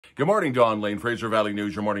Good morning, Don Lane, Fraser Valley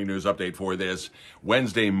News, your morning news update for this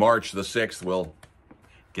Wednesday, March the 6th. We'll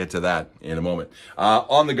get to that in a moment.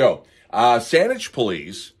 On the go, Saanich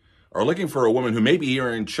police are looking for a woman who may be here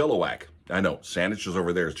in Chilliwack. I know, Saanich is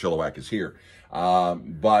over there, Chilliwack is here.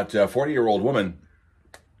 But a 40-year-old woman,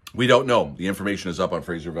 we don't know. The information is up on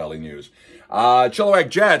Fraser Valley News. Chilliwack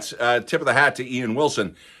Jets, tip of the hat to Ian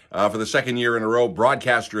Wilson. For the second year in a row,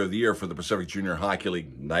 Broadcaster of the Year for the Pacific Junior Hockey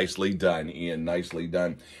League. Nicely done, Ian. Nicely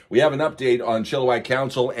done. We have an update on Chilliwack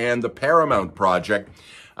Council and the Paramount project.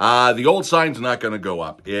 The old sign's not going to go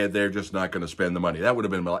up. They're just not going to spend the money. That would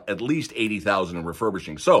have been at least $80,000 in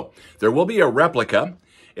refurbishing. So there will be a replica.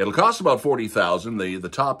 It'll cost about $40,000. The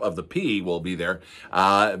top of the P will be there,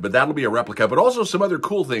 but that'll be a replica. But also some other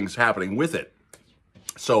cool things happening with it.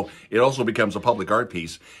 So it also becomes a public art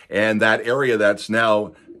piece, and that area that's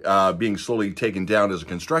now being slowly taken down as a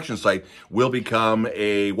construction site will become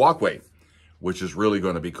a walkway, which is really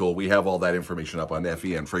going to be cool. We have all that information up on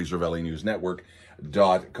FVN, Fraser Valley News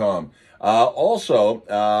Network.com. Also,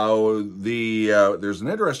 there's an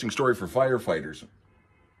interesting story for firefighters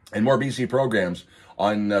and more BC programs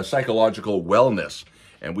on psychological wellness,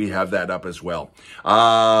 and we have that up as well.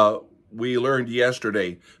 We learned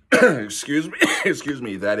yesterday, excuse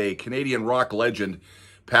me, that a Canadian rock legend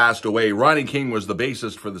passed away. Ronnie King was the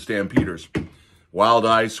bassist for the Stampeders. Wild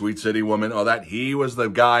Eyes, Sweet City Woman. Oh, he was the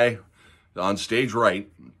guy on stage right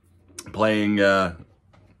playing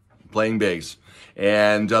bass.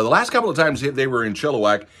 And the last couple of times they were in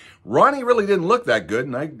Chilliwack, Ronnie really didn't look that good,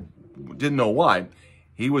 and I didn't know why.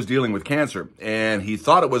 He was dealing with cancer, and he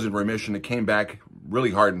thought it was in remission. It came back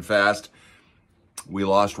really hard and fast. We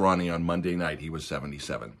lost Ronnie on Monday night. He was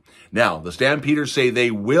 77. Now, the Stampeders say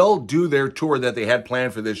they will do their tour that they had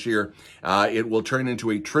planned for this year. It will turn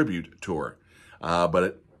into a tribute tour, but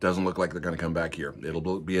it doesn't look like they're going to come back here.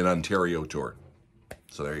 It'll be an Ontario tour.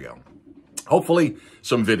 So there you go. Hopefully,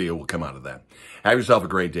 some video will come out of that. Have yourself a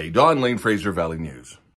great day. Don Lane, Fraser Valley News.